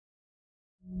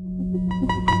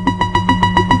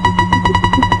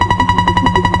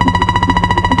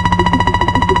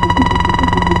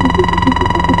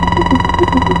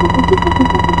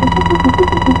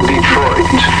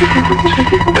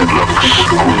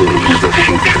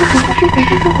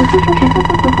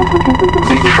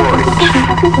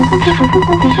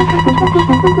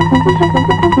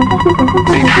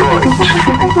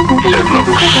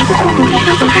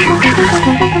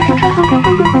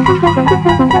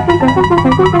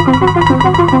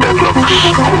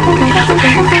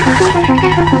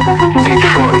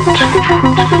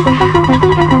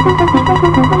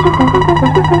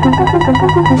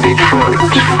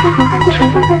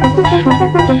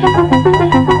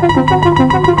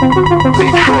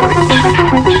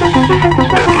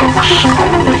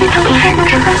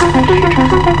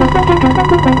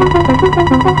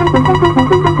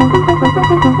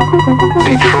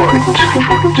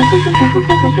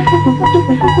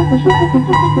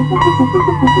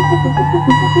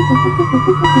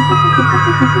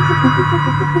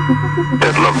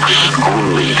that looks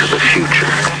only to the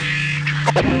future.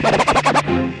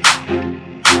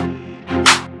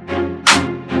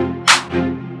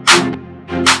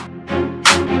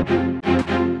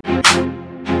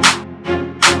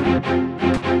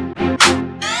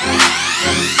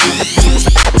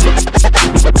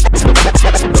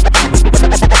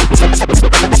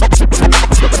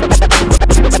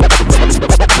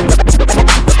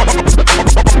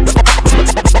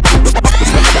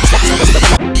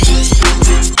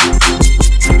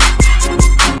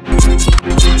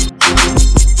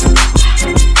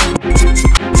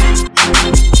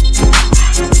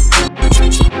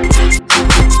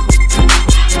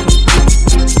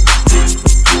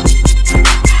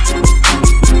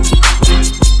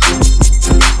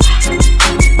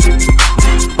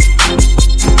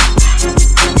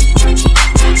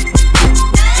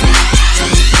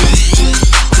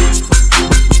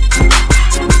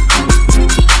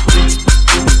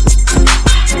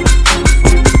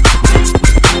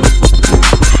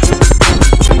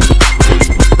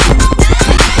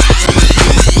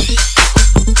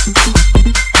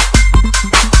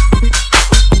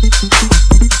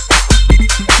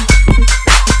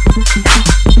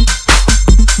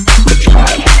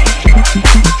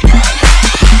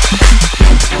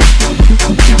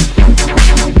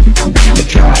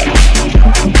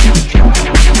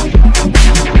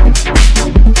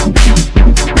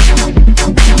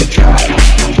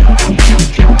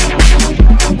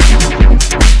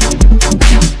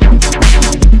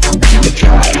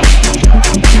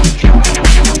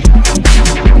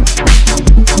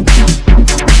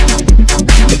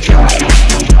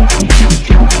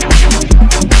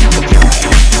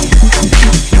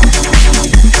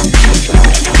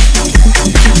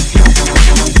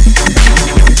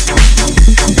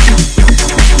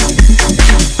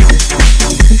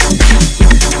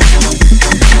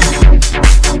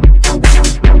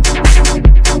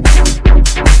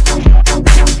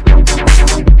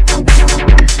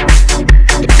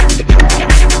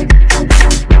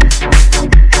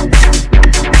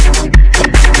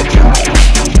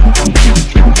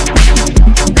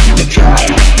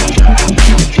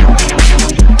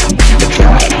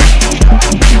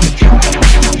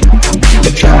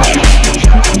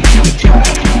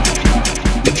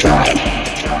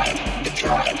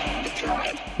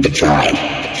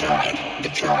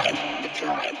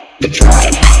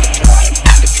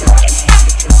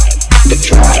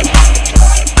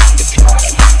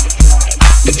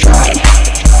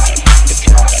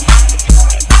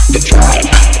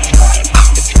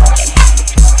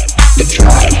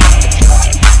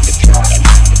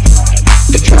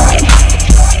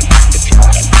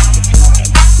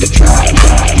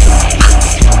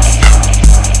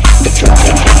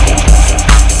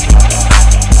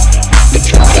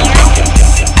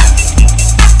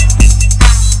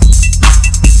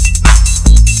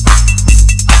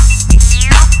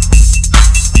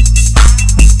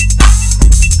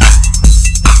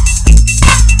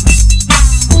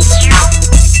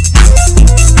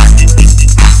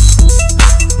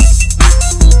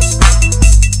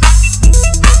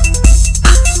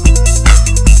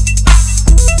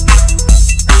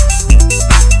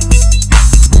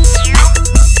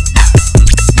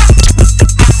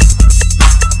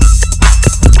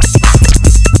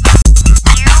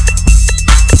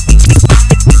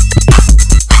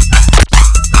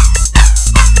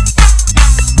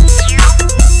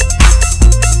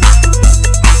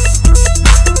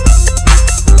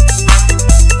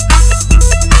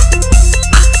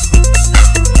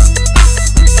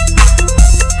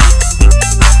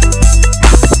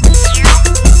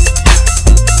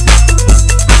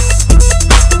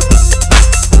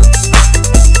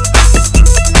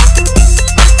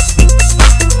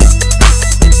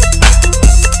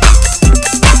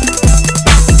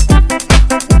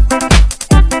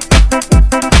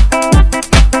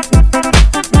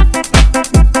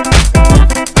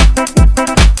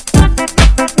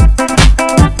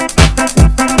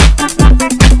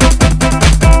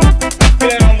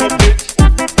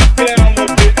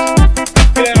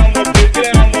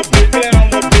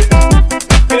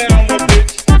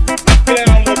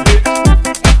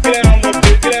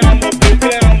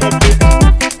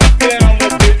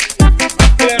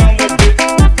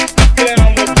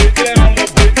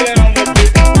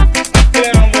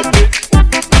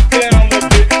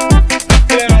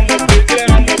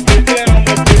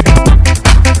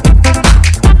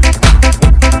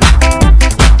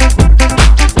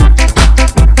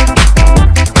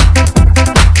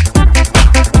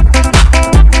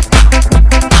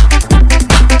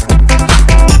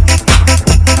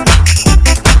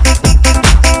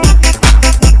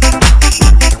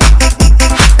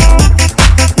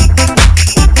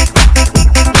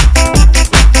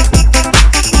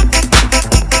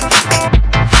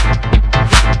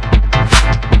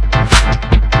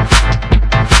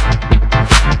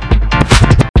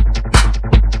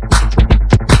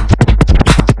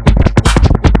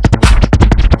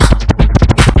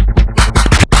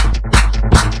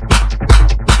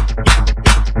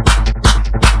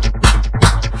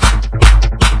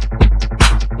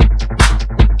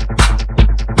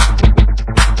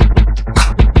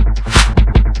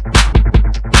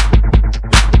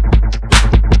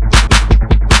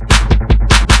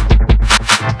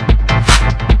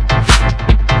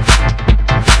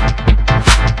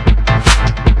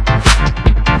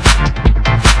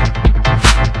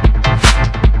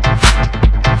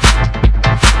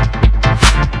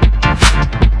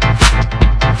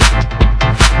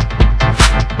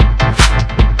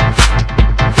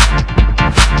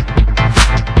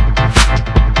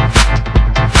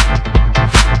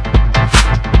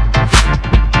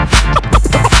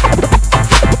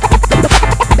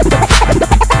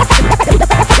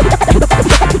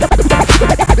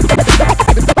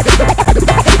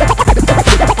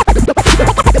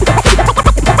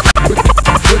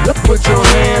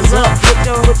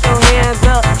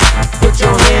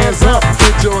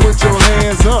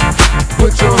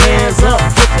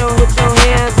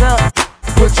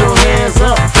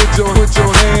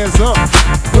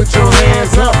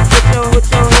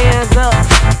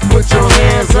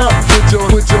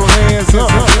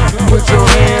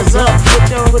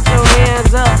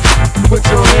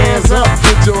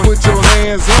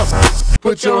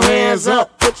 put your hands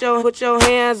up. Put your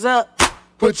hands up.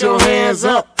 Put your hands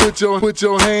up. Put your hands up. Put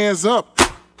your hands up.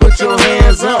 Put your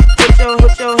hands up.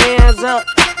 Put your hands up.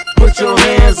 Put your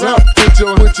hands up.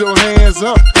 Put your hands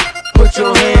up. Put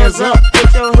your hands up.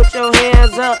 Put your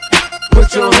hands up.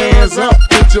 Put your hands up.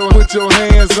 Put your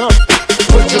hands up.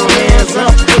 Put your hands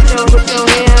up. Put your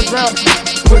hands up.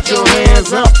 Put your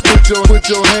hands up. Put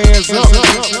your hands up.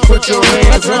 Put your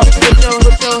hands up.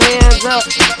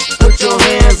 Put your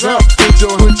hands up.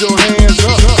 Put your hands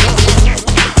up.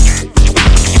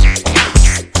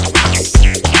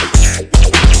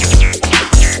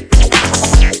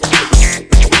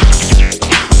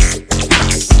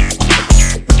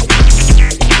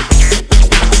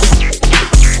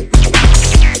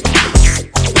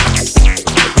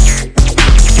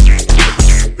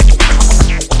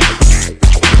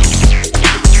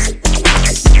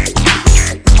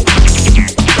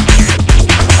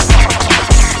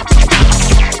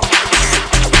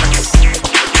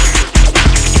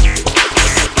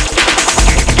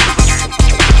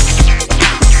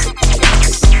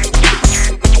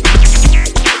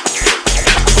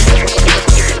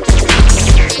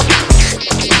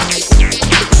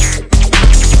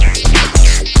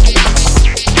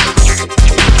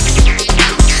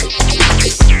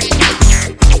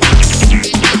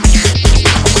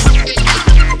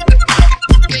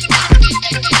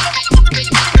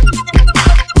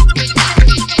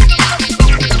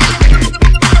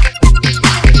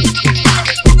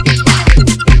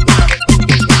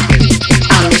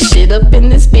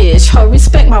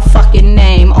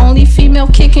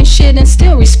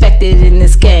 Respected in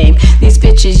this game. These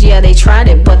bitches, yeah, they tried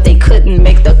it, but they couldn't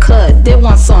make the cut. Did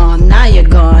one song, now you're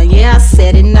gone. Yeah, I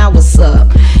said it, now what's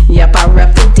up? Yep, I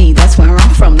rep the D, that's where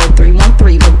I'm from, the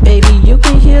 313. But baby, you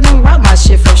can hear them rock my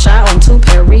shit from Chi on to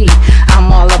Perry.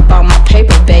 I'm all about my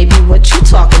paper, baby. What you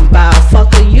talking about?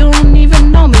 Fucker, you don't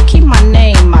even know me. Keep my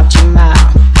name out your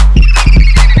mouth.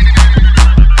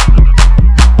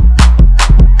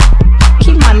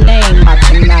 Keep my name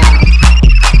out your mouth.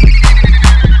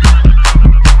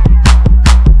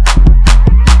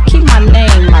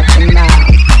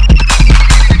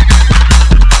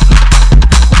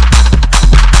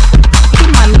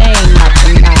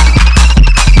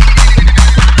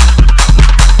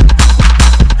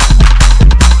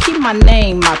 My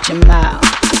name out your mouth.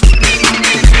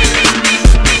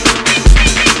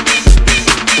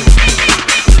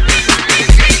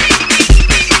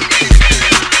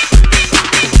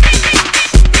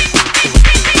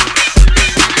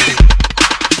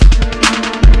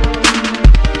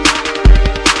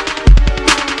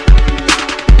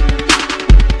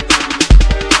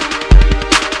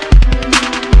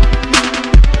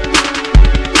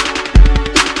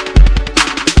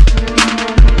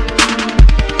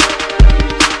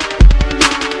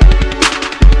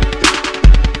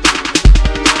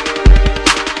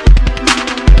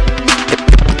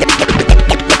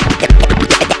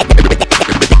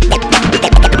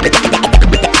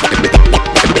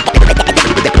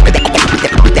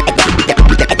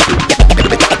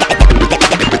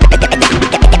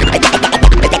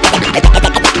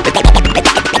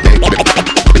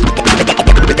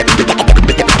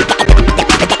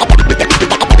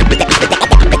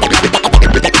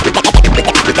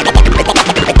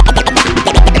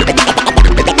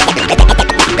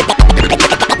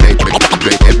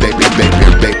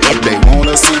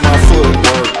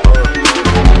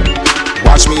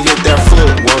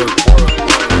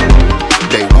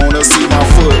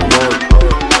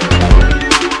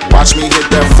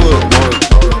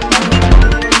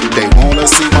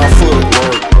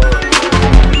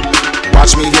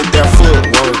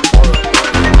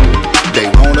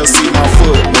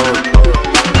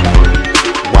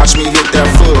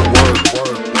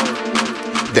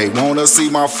 See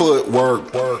my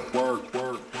footwork.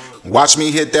 Watch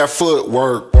me hit that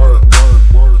footwork.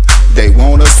 They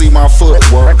wanna see my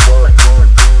footwork.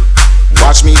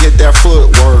 Watch me hit that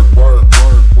footwork.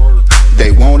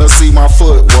 They wanna see my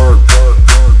footwork.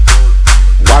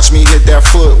 Watch me hit that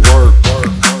footwork.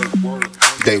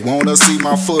 They wanna see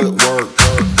my footwork.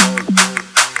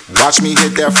 Watch me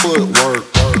hit that footwork.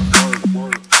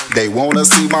 They wanna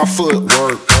see my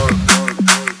footwork.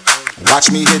 Watch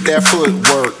me hit that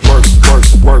footwork. Work, work,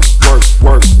 work, work,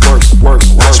 work, work, work.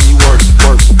 Watch me work,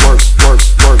 work, work, work,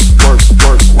 work, work,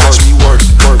 work. Watch me work,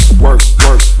 work, work,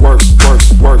 work, work, work,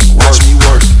 work. Watch me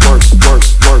work, work, work,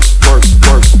 work, work,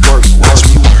 work, work. Watch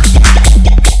me work.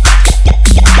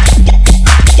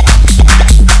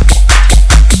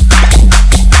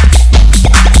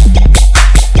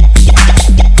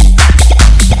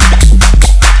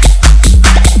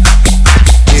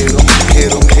 Hit 'em,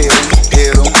 hit 'em, hit 'em,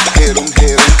 hit 'em, hit 'em,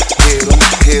 hit 'em, hit 'em.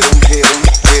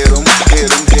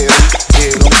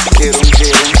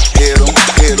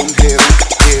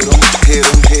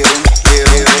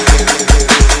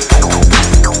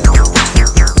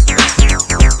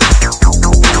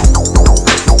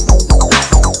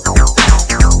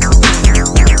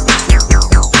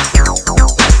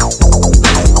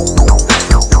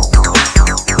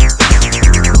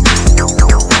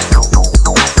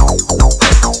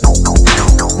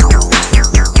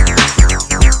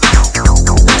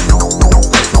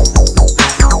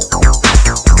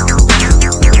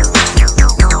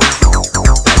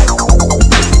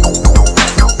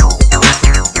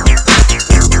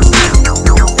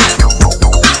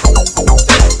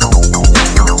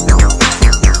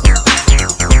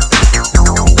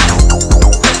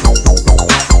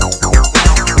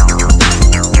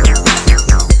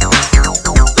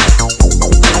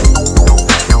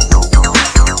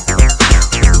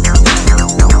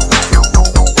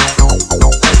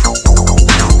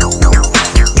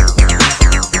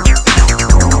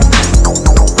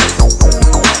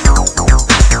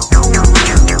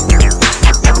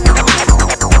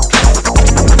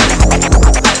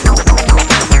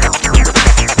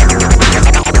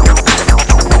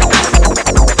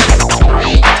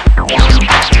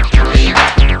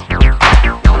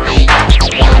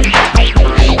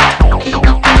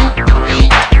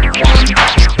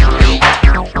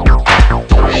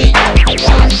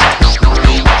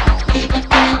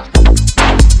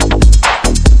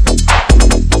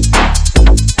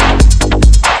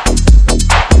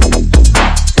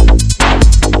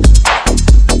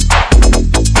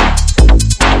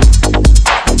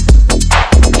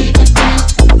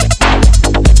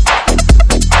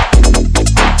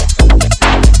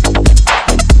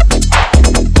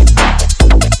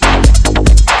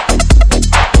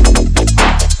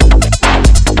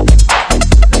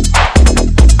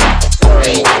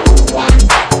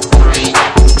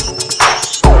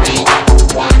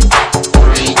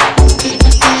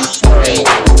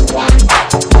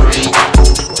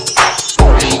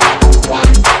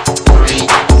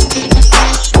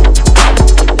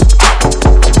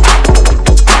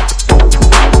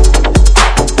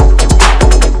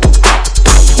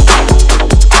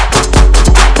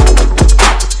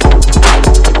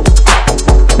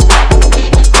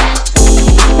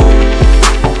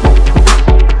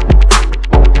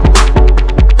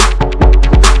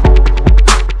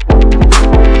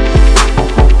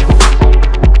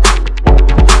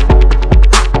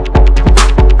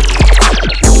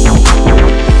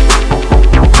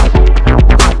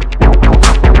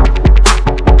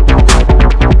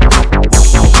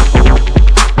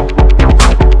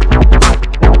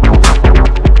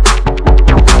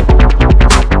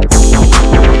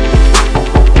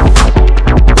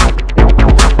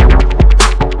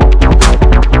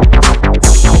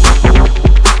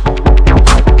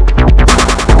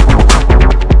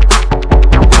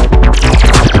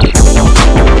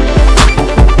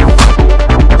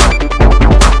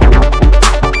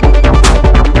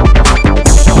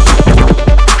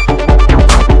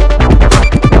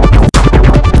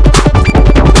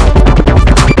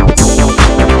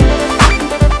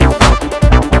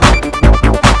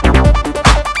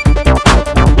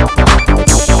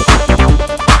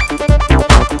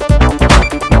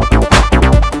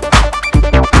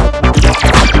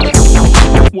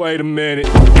 Wait a minute,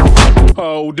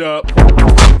 hold up,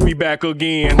 we back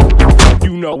again.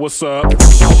 You know what's up.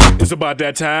 It's about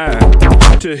that time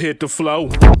to hit the flow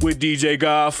with DJ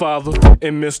Godfather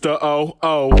and Mr.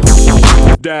 O.O.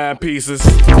 Dime pieces,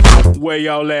 where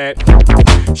y'all at?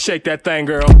 Shake that thing,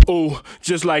 girl, ooh,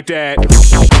 just like that.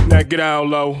 Now get down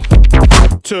low,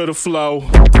 to the flow.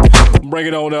 Bring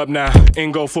it on up now,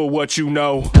 and go for what you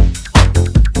know.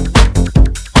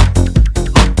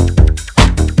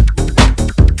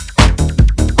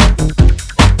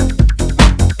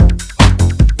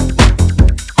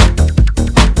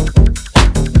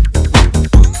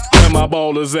 My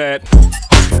ballers at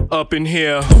up in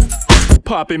here,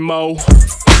 poppin' mo.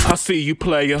 I see you,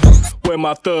 player. Where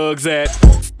my thugs at?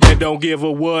 And don't give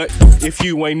a what. If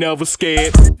you ain't never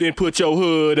scared, then put your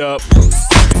hood up.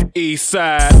 East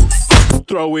side,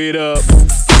 throw it up.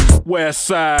 West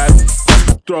side,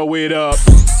 throw it up.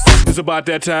 It's about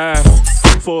that time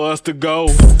for us to go.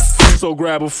 So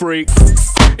grab a freak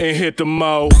and hit the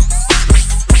mo.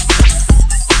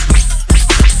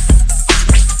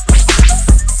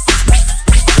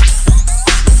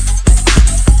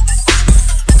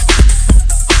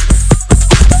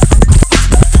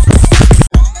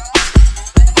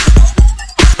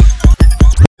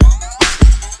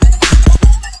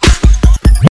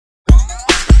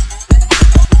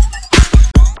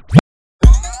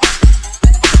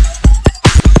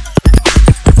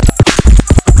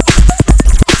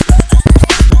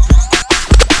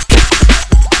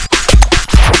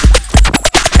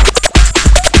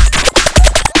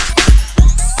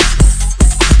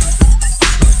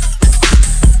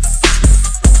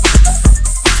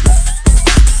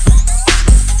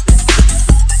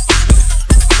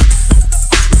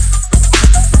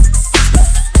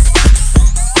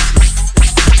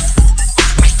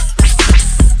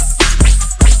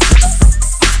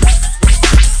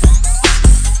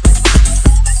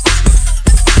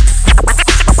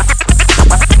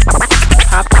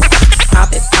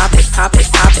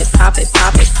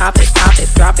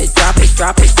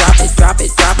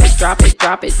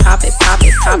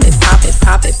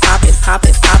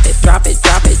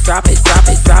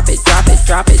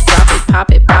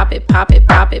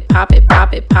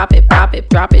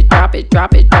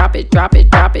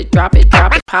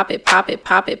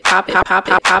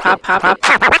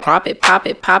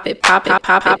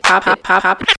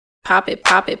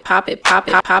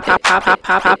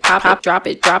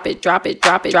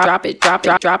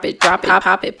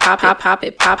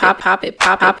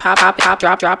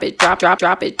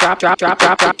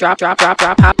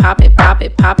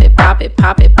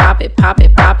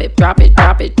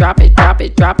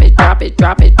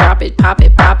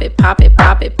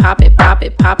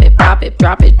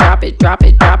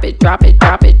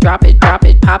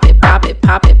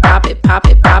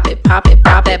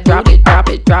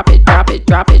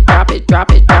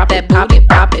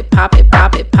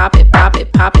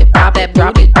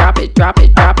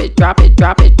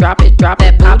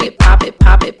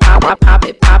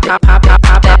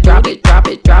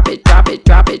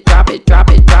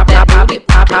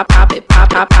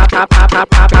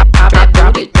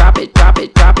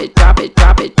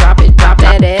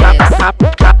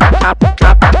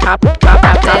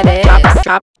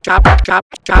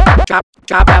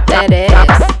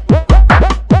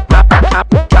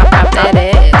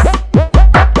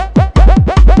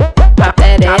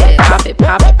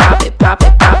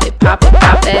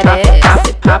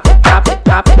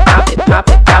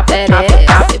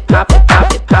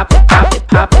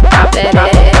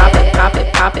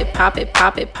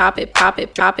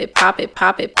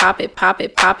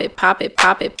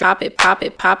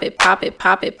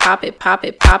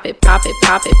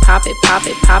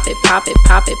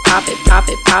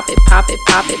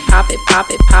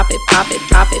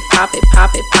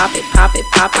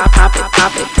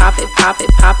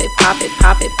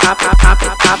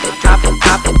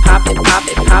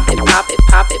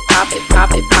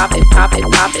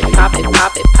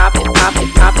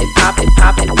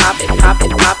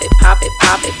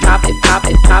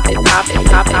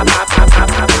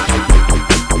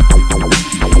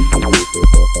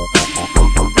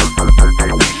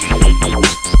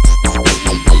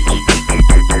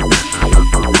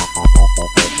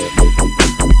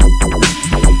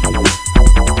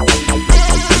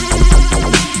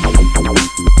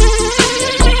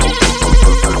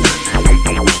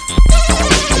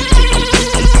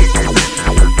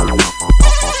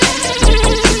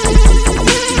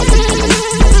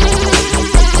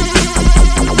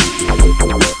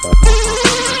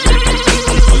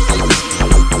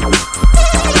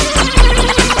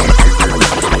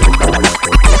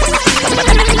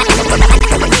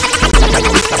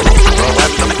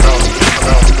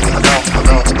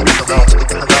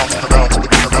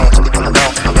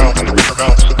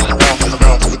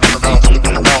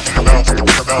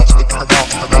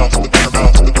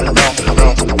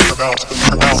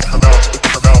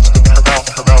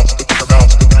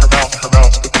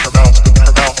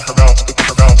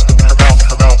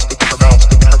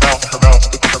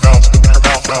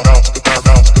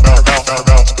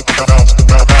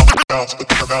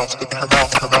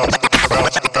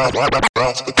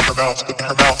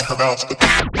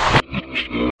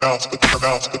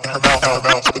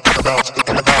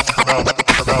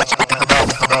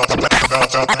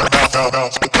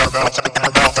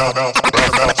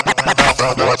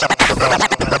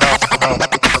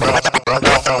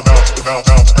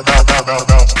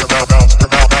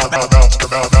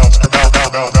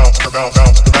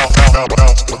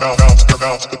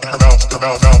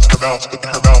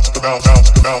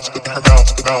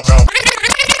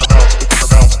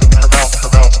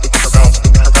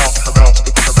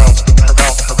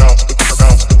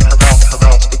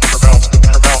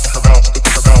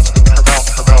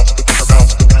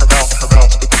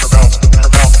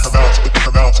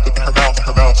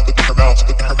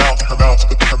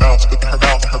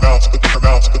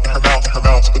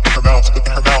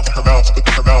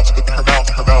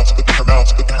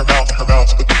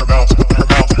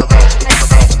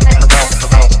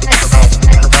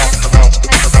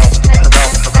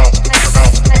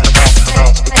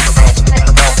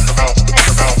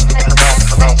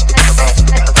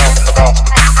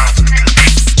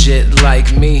 Jit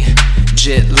like me,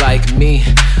 jit like me.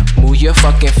 Move your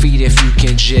fucking feet if you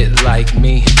can jit like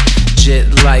me.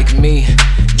 Jit like me,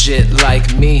 jit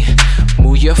like me.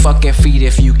 Move your fucking feet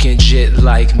if you can jit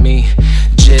like me.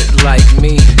 Jit like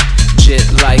me,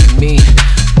 jit like me.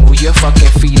 Move your fucking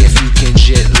feet if you can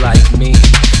jit like me.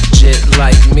 Jit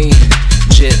like me,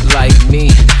 jit like me.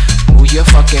 Move your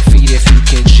fucking feet if you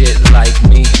can jit like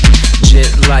me.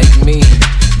 Jit like me,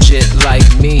 jit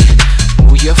like me.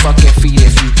 Move your fucking feet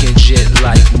if you can jit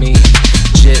like me.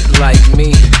 Jit like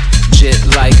me, jit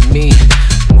like me.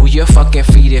 Move your fucking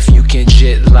feet if you can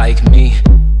jit like me.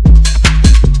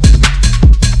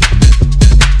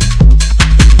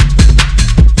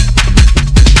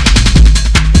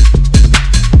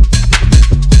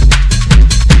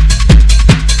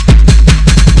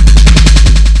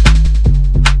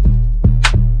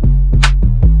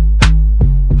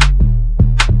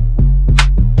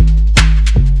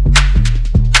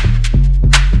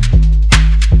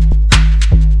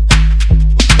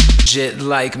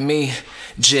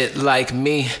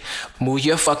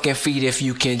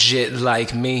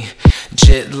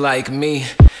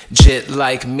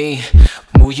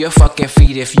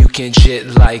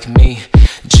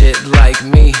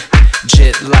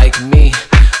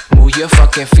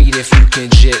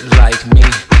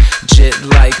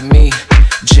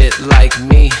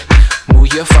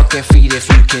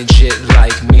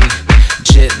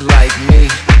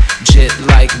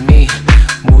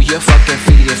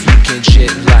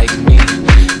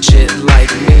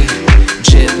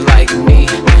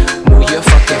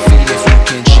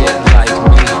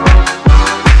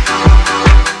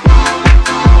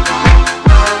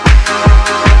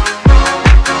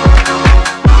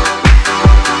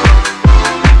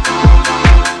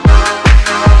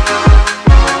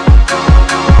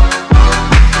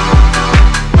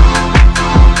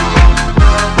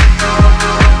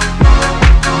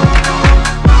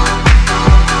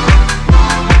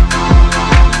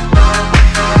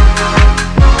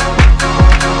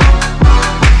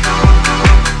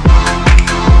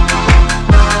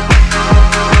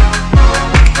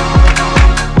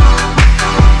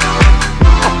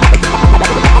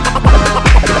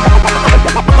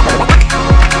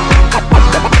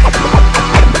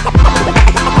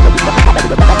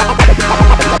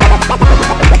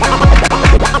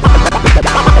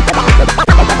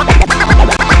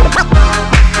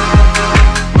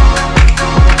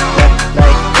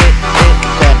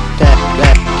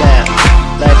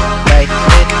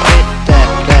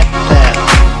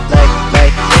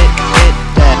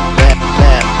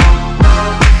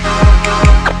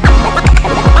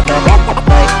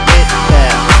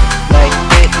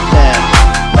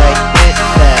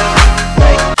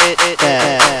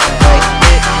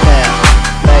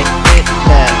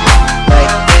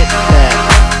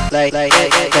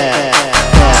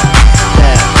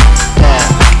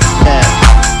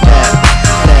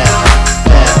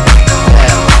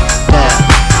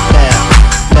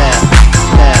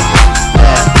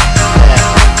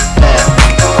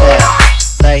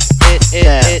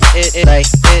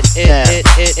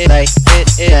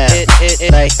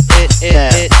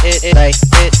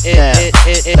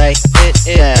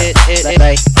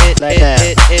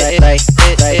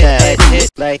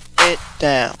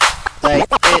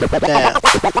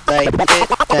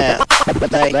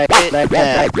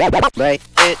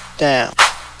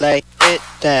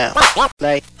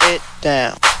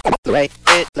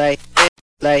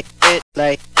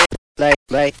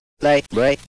 lay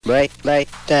down, lay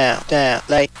down, lay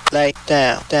down, lay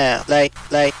down, lay down,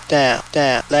 lay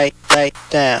down, lay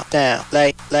down,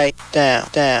 lay down,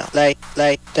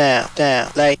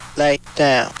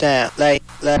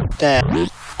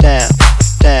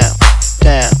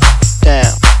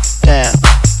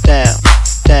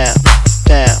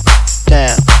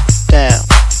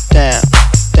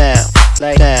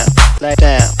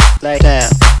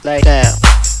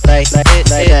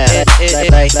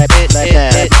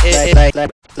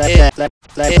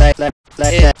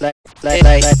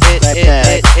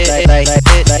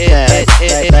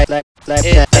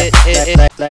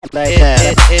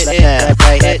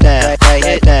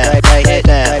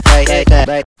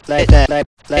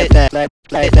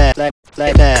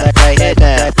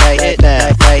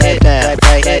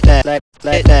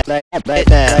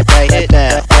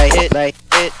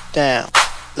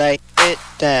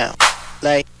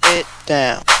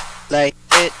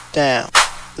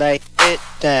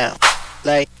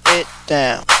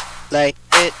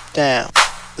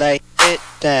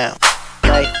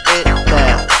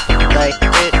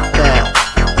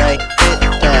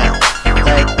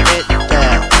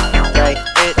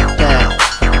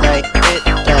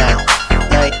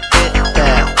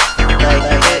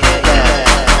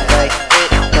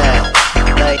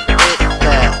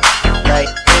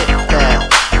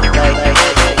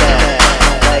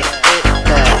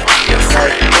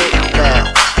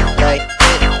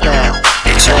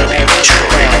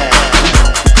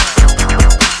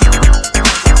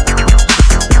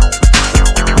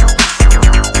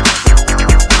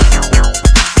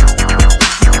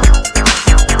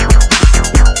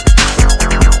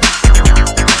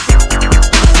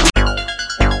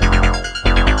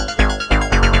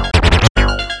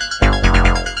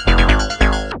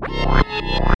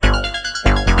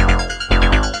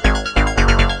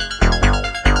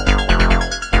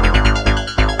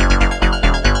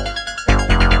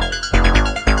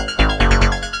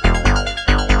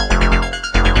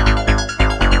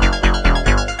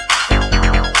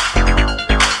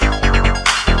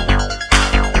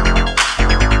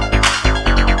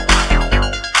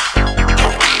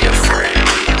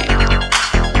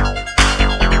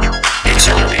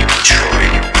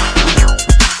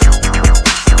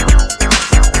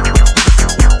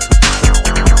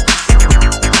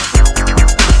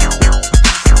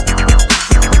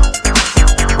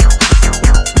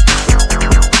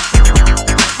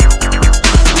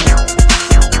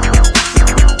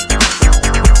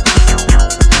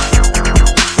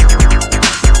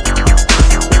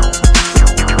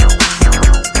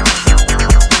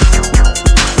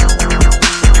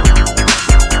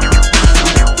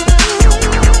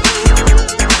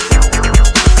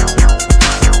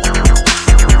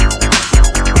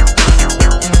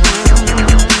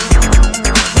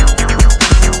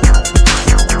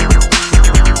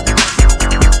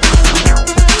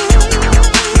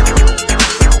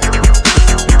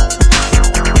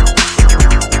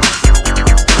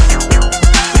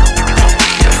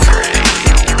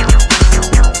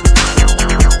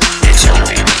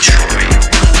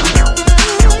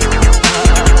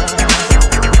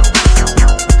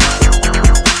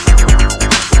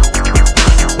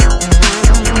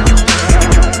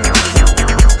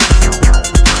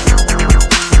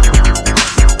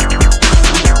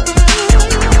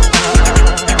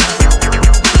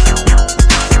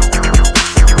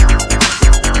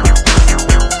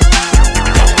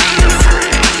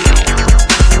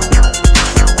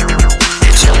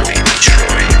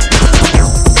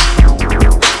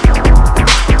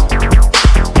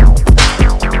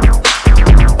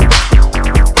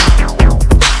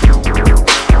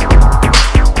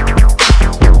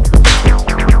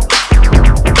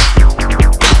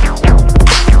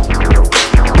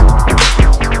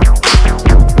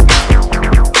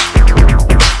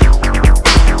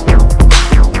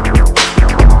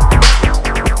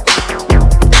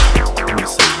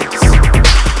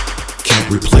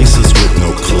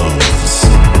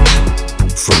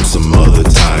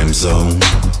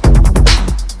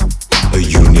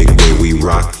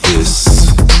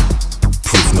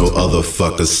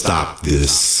 motherfucker, stop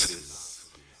this.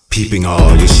 Peeping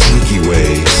all your sneaky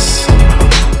ways,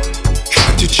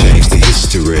 tried to change the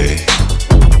history.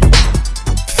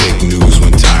 Fake news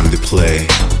when time to play.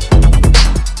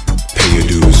 Pay your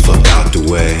dues, fuck out the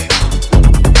way.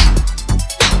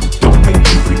 Don't make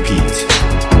me repeat.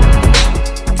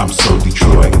 I'm so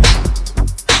Detroit,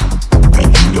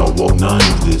 and you don't want none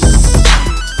of this.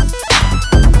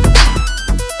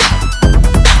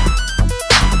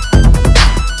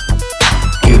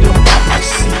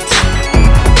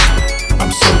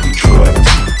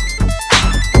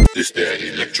 This that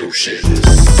electro shit.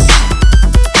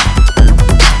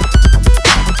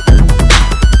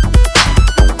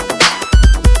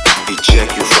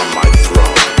 you from my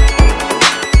throne.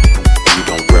 You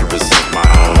don't represent my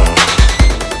home.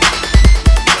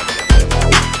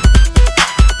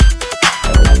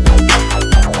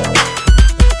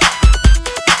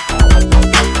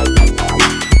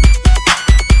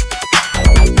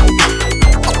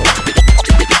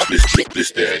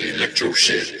 This that electro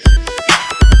shit.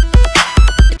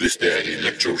 This that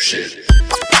electro shit.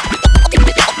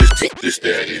 This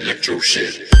that electro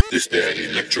shit. This that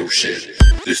electro shit.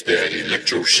 This that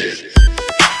electro shit.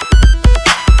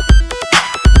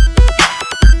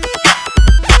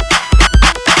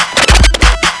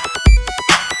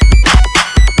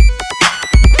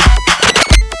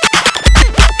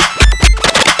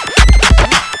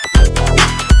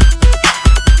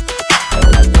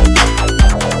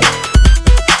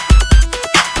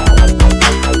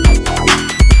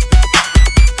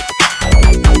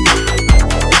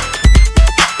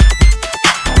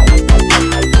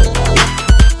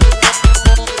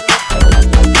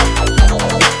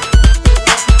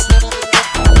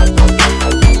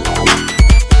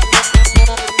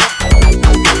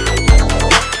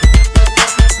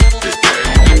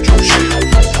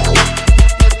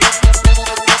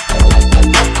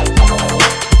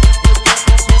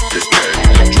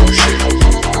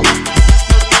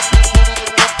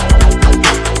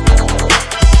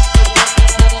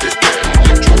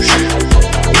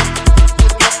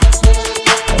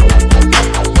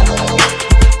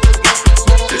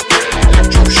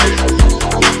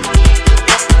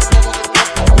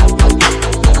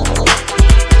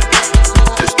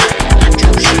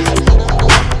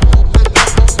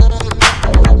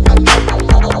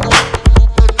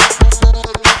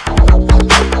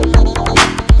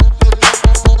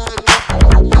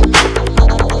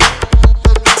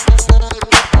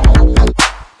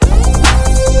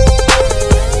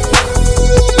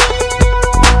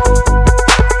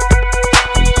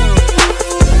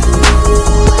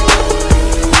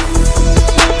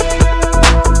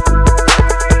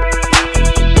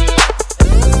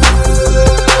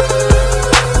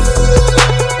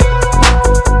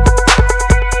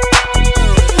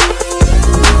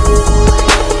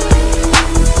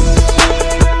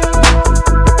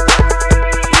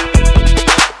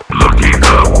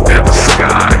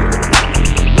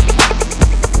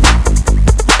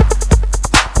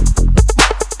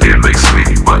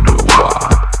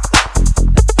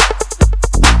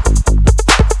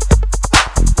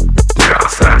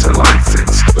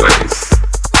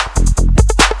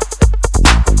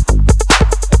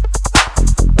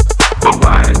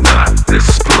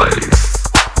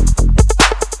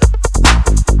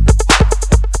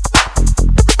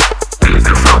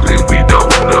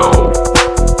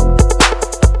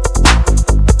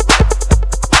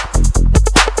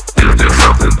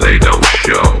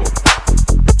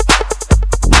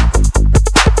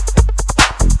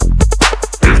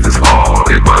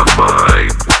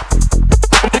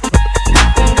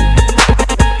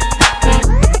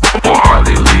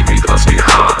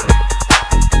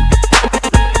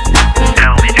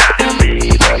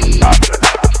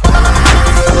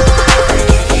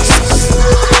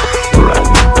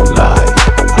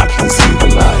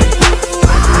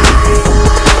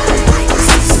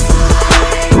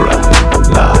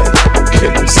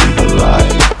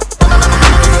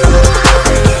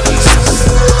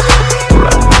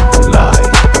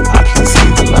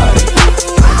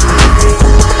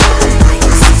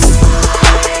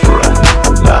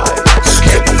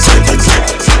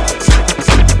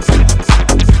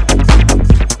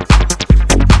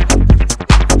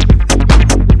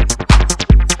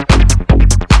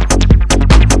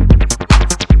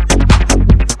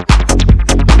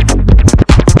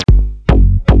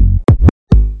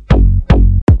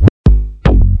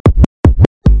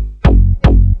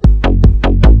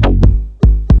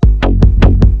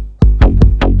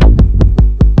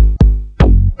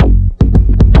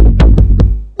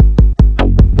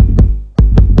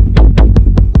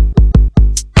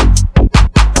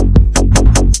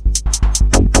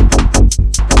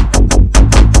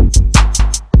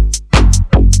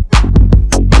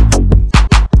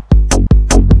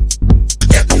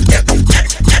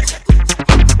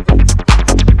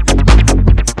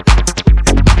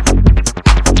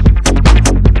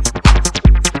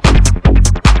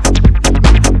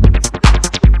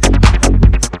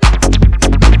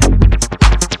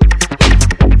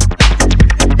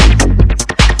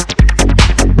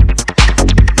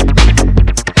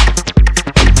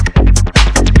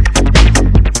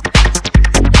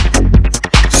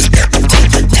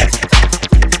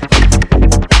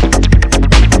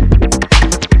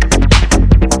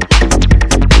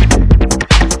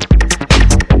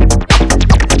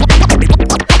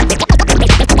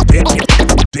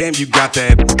 Damn, you got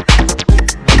that.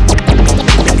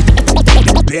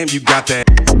 Damn, you got that.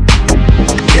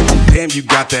 Damn, you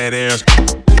got that air.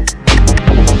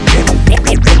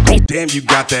 Damn, you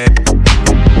got that.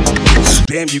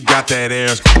 Damn, you got that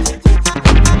air.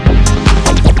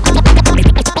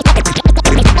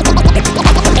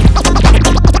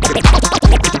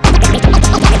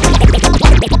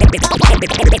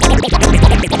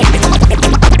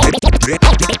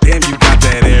 Damn, you got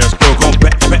that air. Go gon'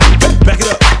 back it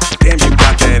up. Damn, you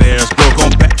got that air. Go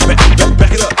gon' back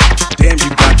it up. Damn, you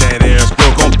got that air.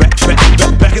 Go gon'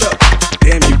 back it up.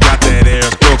 Damn, you got that air.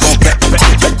 Go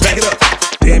gon' back it up.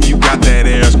 Damn, you got that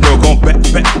air. Go gon'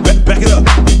 back it up.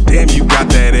 Damn, you got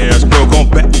that air. Go gon'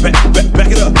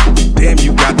 back it up. Damn,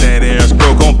 you got that air.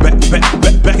 Go gon'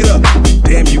 back it up.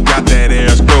 Damn, you got that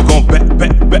air. Go gon'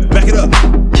 back it up.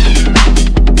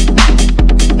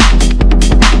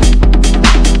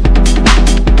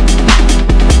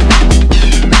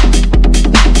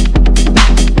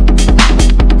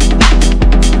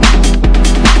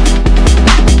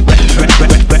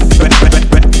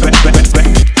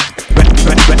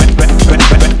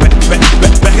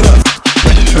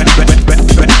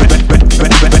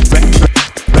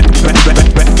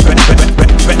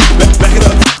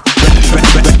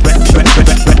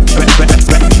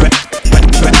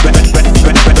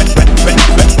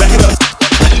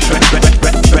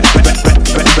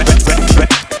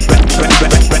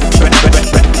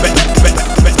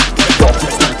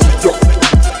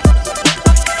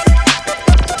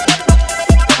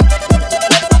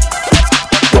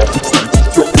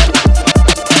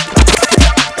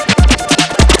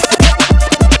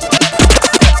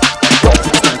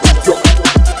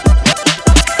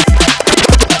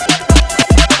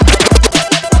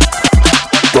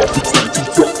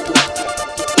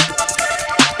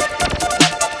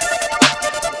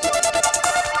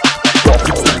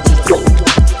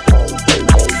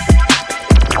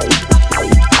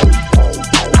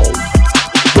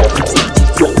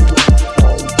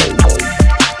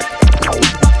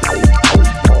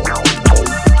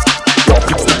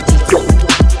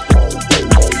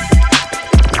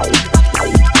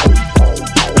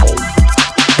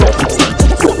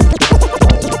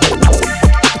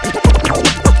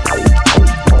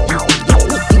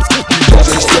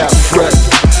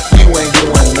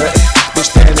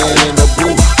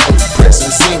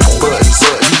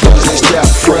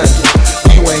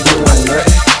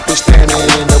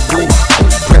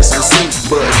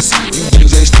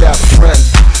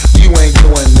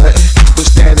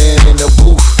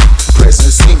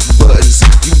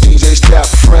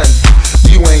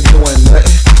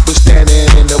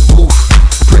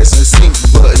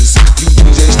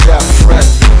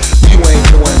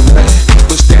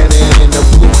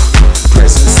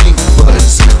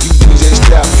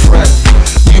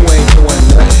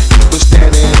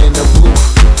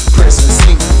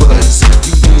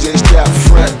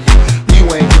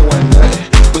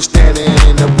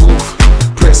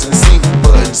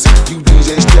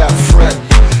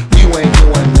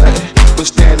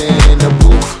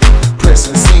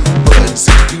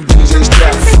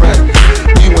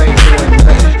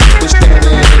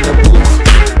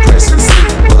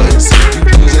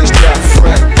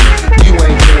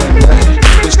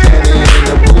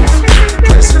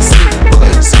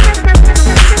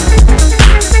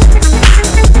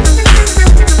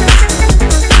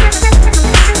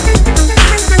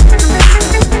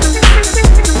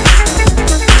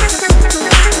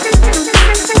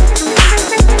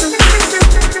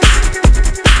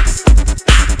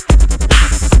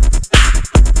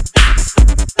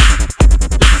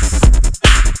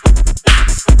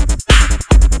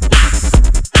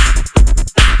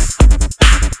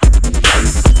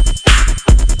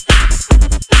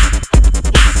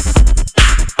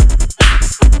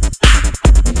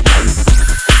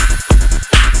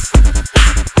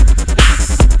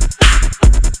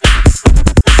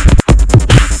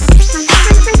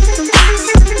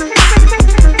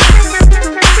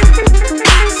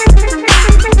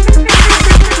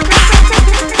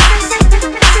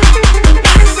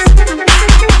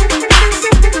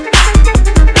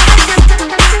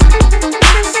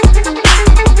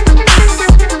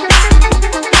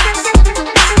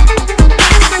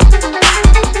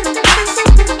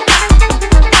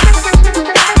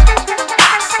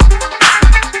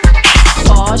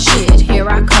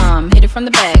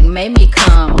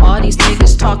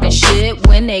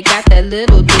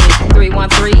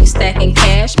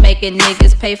 Making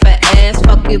niggas pay for ass.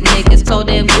 Fuck you niggas so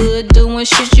damn good, doing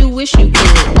shit you wish you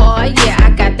could. Oh yeah,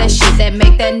 I got that shit that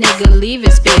make that nigga leave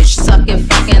his bitch. Sucking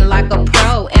fucking like a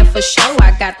pro, and for sure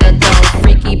I got that dope.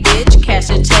 Freaky bitch, cash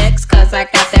cashing checks, cause I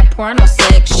got that porno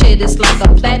sex. Shit is like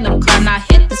a platinum card, now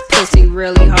hit this pussy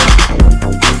really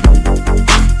hard.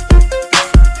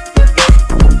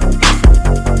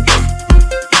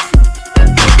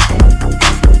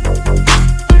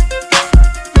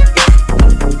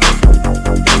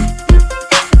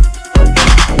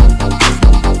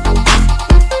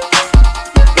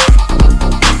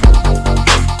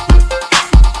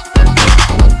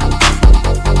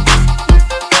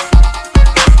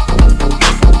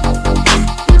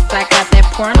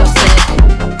 Porno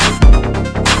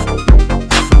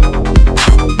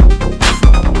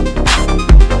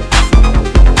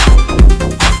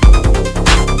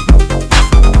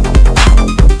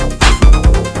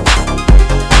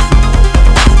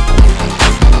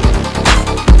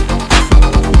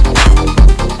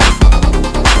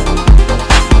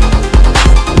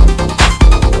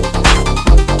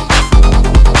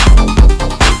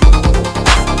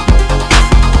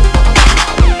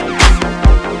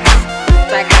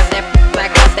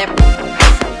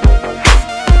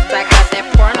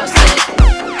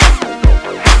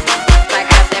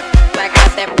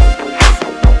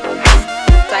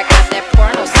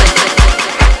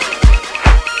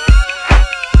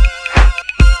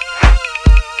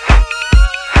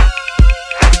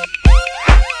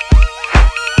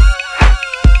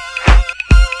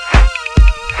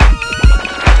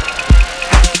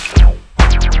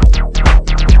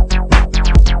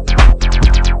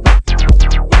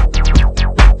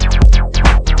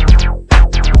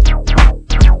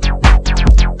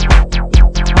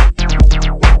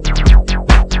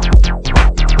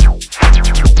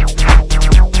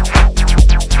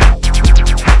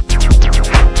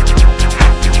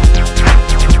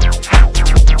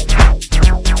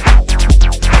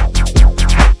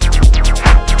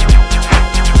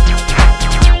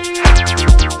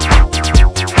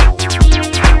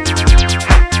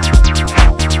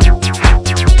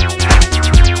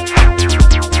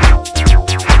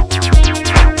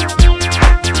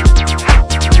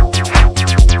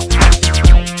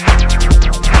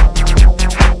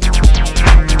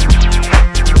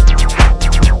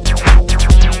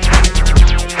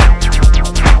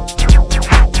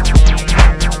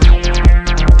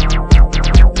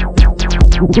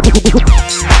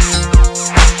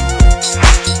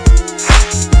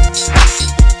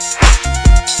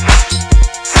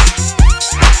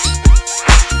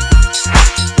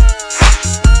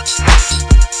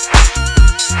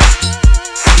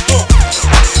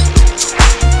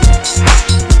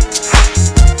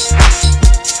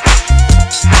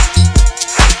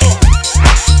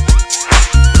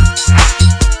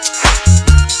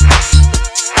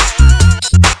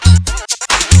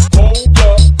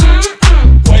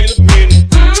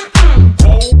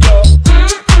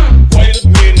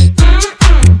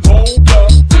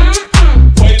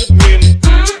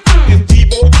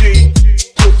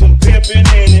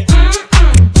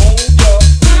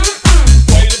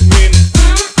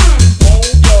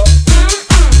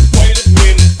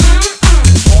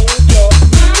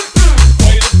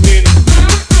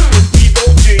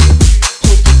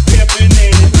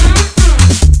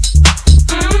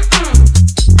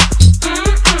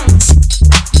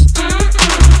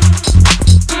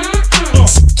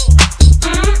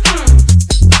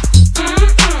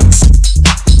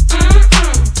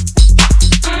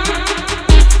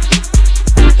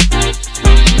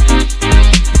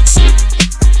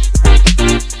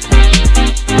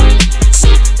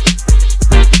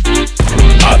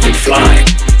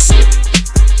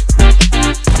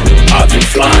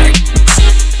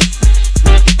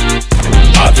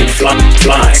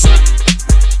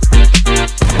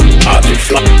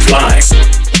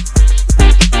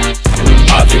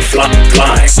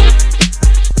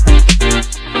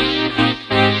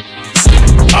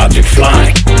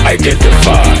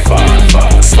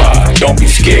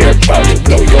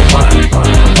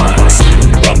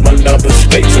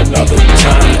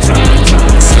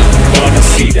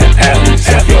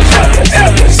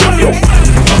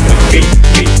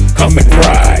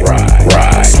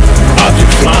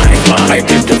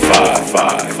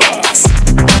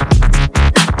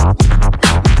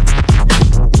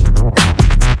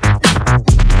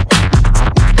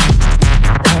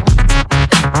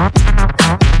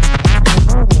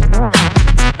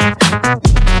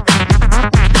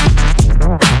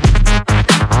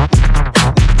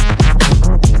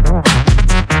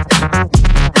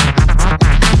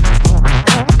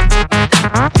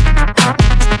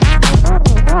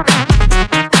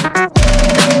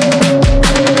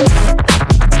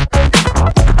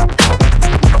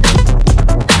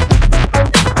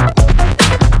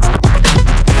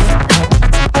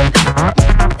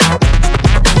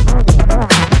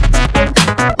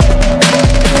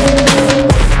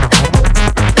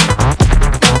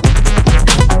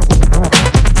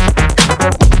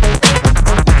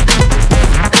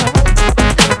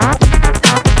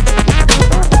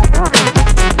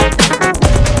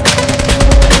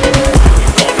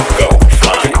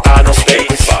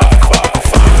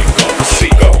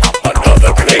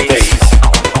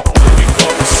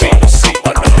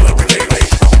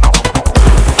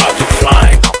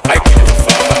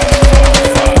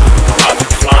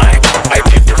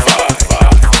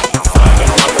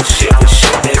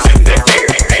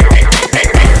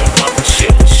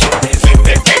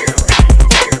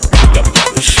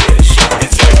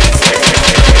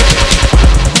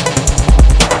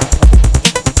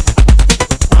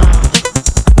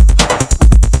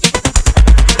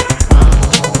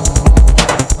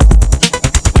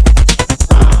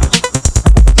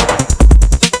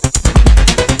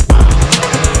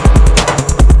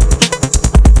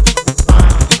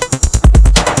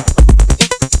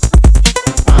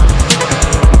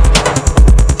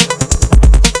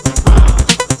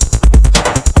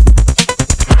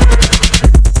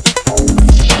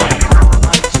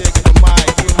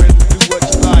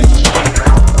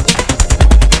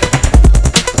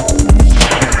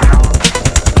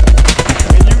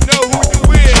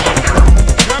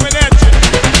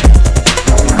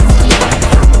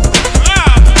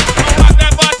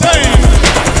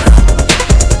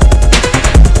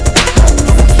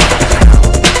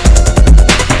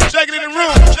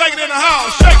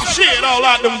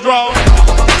out them drawers.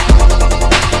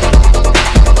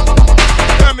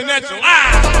 Coming at you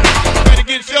live. Better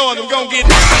get yours, I'm gonna get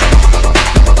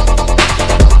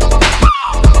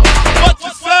what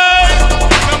you say?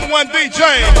 Number one DJ.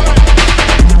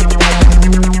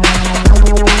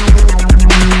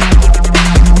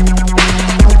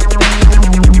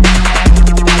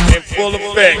 In full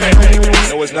effect.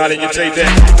 No, it's not in your tape deck.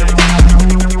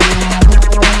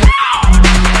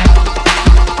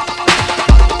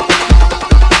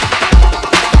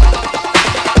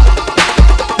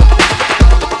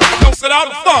 Set out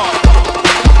the farm.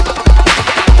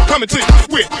 Coming to you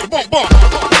with the bump bump.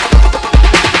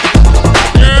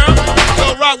 Yeah,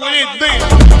 so rock with it then.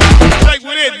 Shake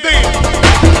with it then.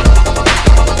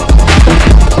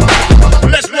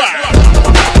 Let's rock.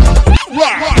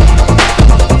 Rock.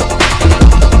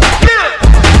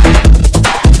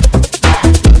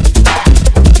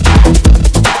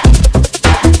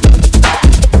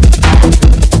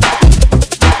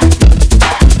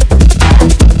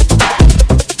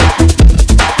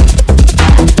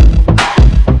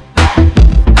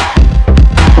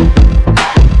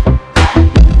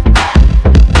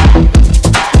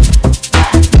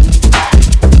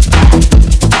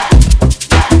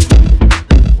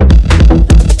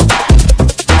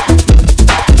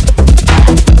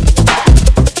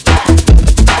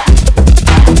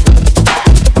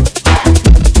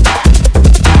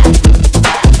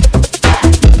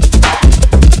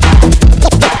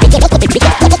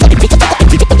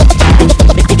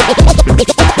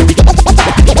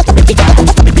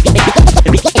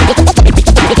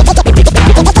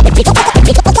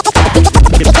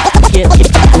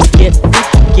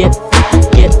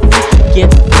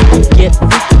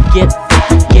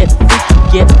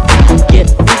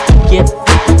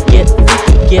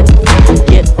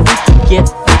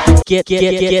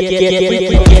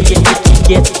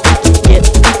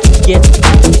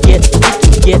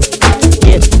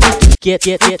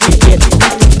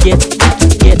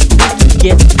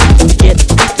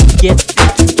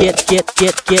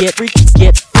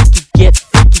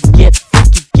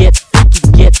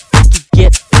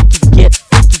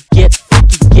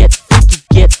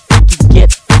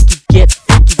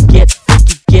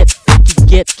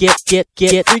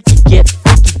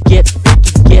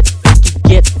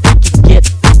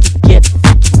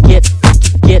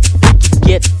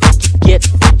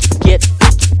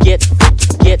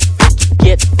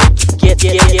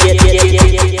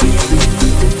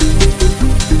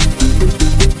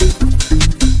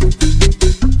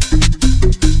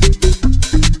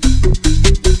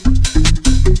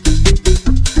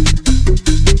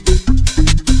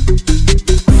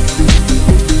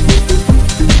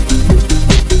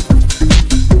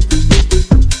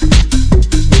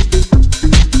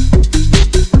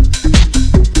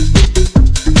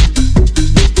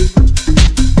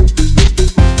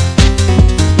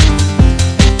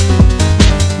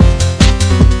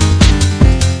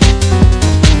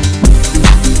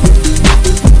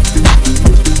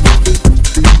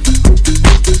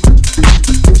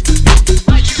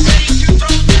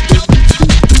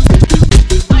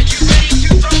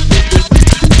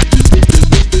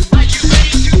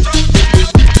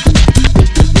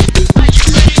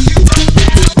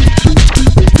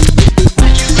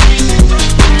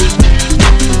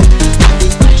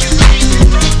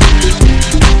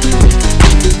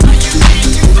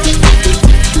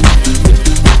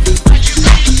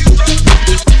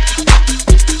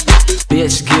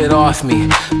 Me,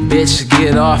 bitch,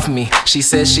 get off me. She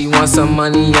said she wants some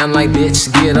money, I'm like,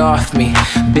 bitch, get off me.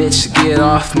 Bitch, get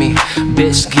off me.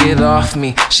 Bitch, get off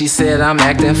me. She said I'm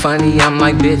acting funny, I'm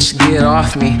like, bitch, get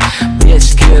off me.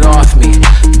 Bitch, get off me.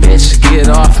 Bitch, get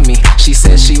off me. She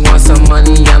said she wants some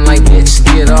money, I'm like, bitch,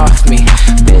 get off me.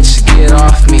 Bitch, get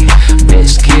off me.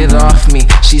 Bitch, get off me.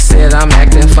 She said I'm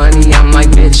acting funny, I'm like,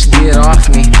 bitch, get off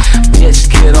me. Bitch,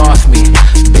 get off me.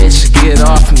 Bitch, get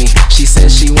off me. She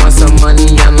said she wants some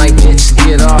money, I'm like, bitch,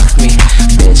 get off me.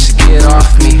 Bitch, get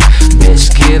off me. Bitch,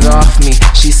 get off me.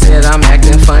 She said I'm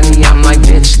acting funny, I'm like,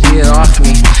 bitch, get off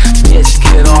me. Bitch,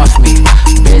 get off me.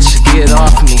 Bitch, get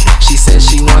off me. She said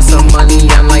she wants some money,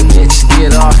 I'm like, bitch,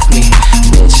 get off me.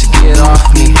 Bitch, get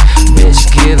off me. Bitch,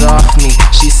 get off me.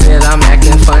 She said I'm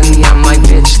acting funny, I'm like,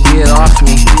 bitch, get off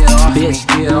me. Bitch,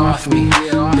 get off me.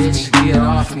 Bitch, get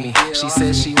off me. She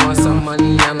said she wants some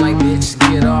money, I'm like, bitch,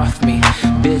 get off me.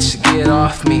 Bitch, get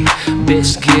off me.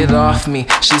 Bitch, get off me.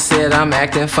 She said I'm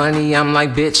acting funny, I'm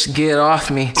like, bitch, get off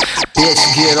me.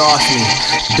 bitch, get off me.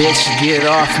 Bitch, get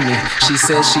off me. She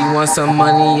said she wants some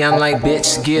money, I'm like,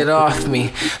 bitch, get off me.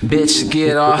 Bitch,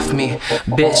 get off me.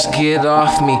 Bitch, get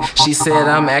off me. She said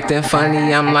I'm acting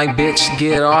funny, I'm like, bitch,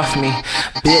 get off me.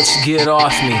 Bitch, get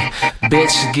off me.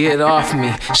 Bitch, get off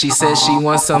me. She said she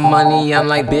wants some money, I'm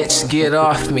like, bitch, get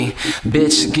off me.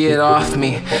 Bitch, get off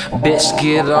me. Bitch,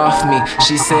 get off me.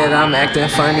 She said I'm acting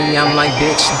funny, I'm like,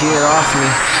 bitch, get off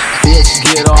me. Bitch,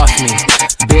 get off me.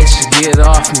 Bitch, get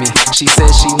off me. She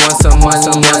said she wants some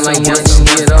money, I'm like, bitch,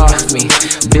 get off me.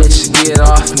 Bitch, get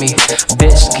off me.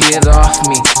 Bitch, get off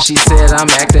me. She said I'm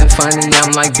acting funny,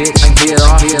 I'm like, bitch, get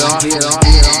off, get off, get off,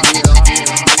 get off, get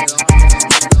off.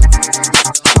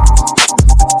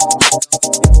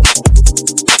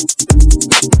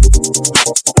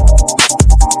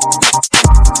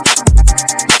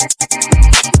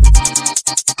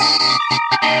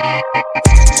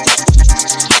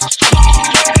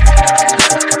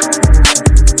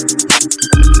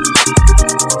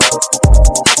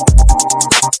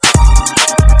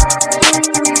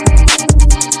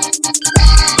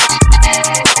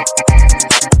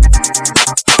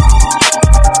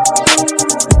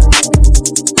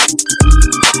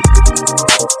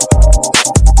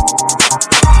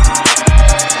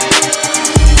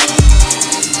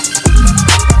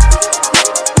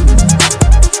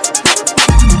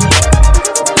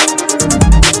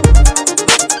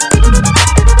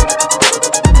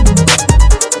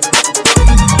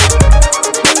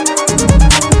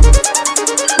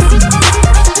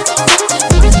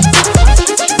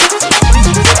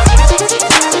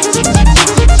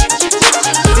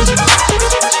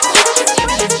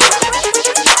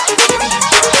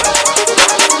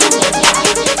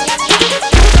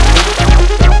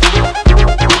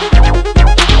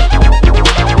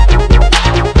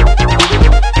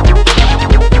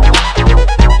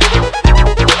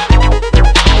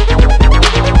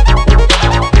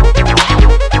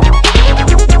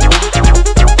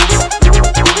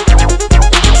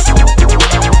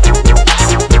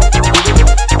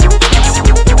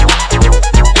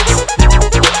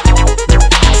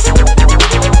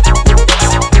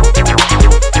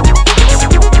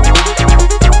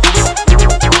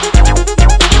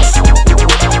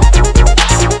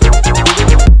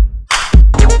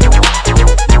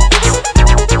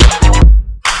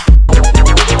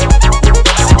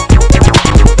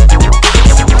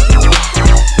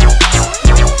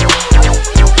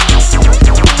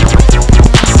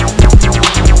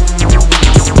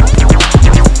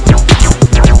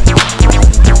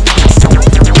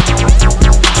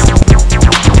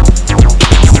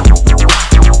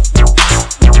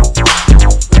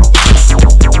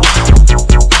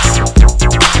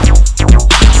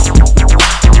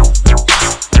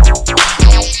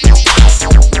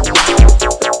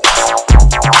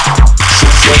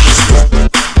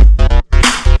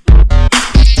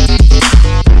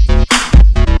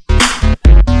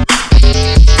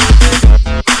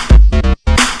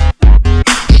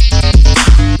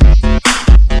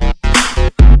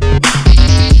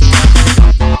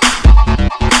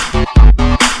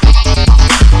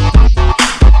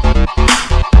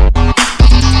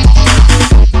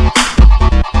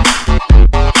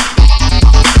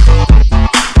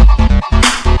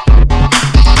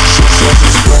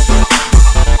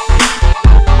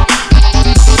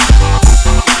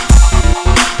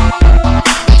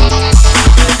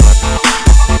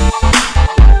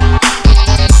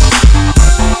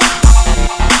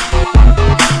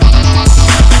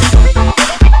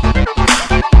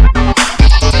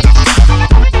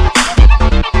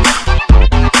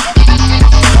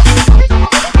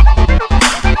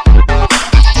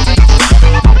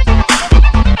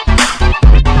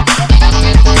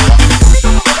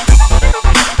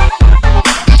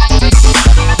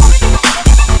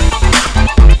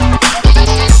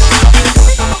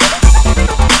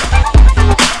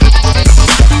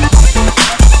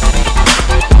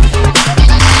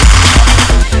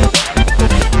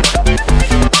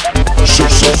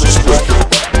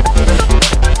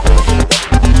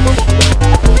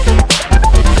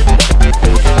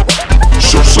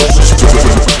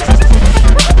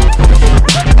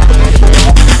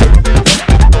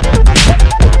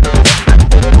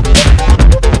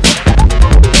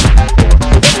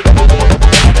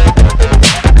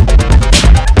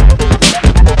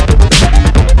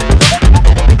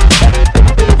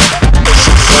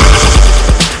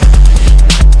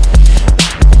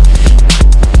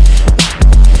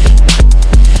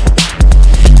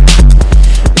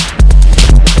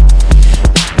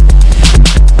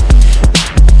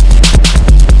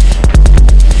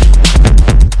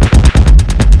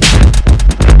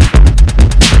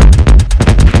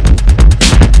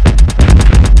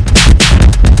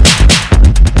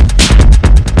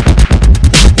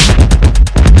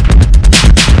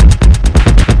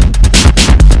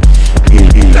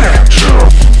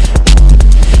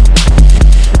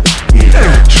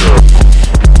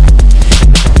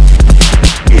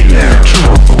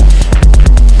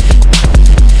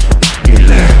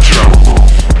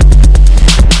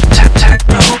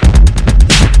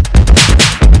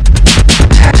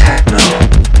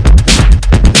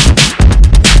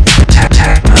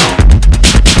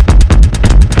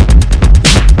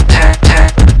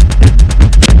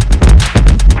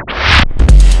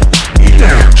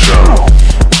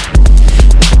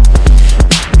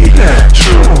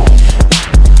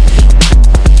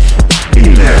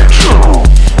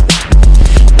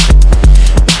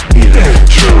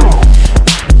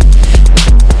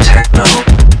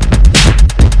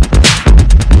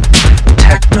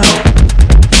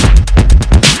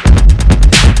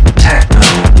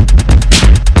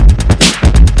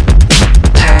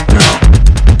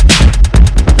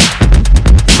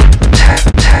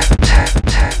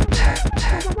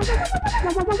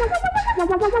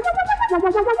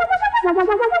 Thank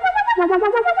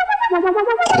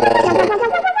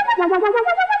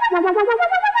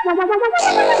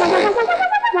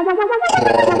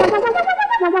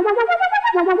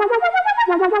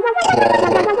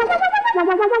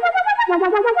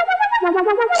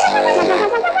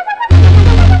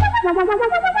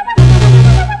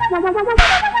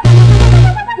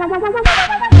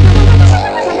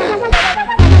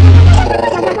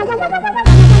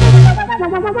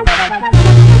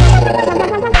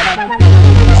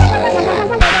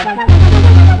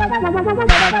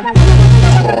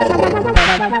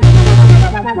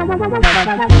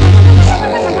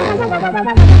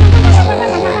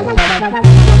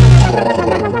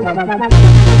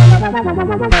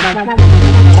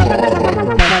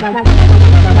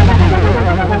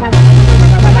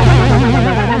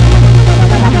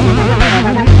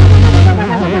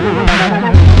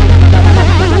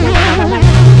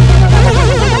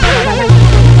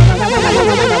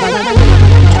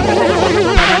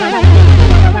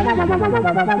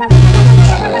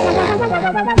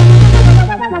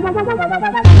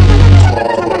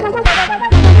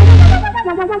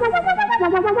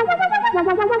you.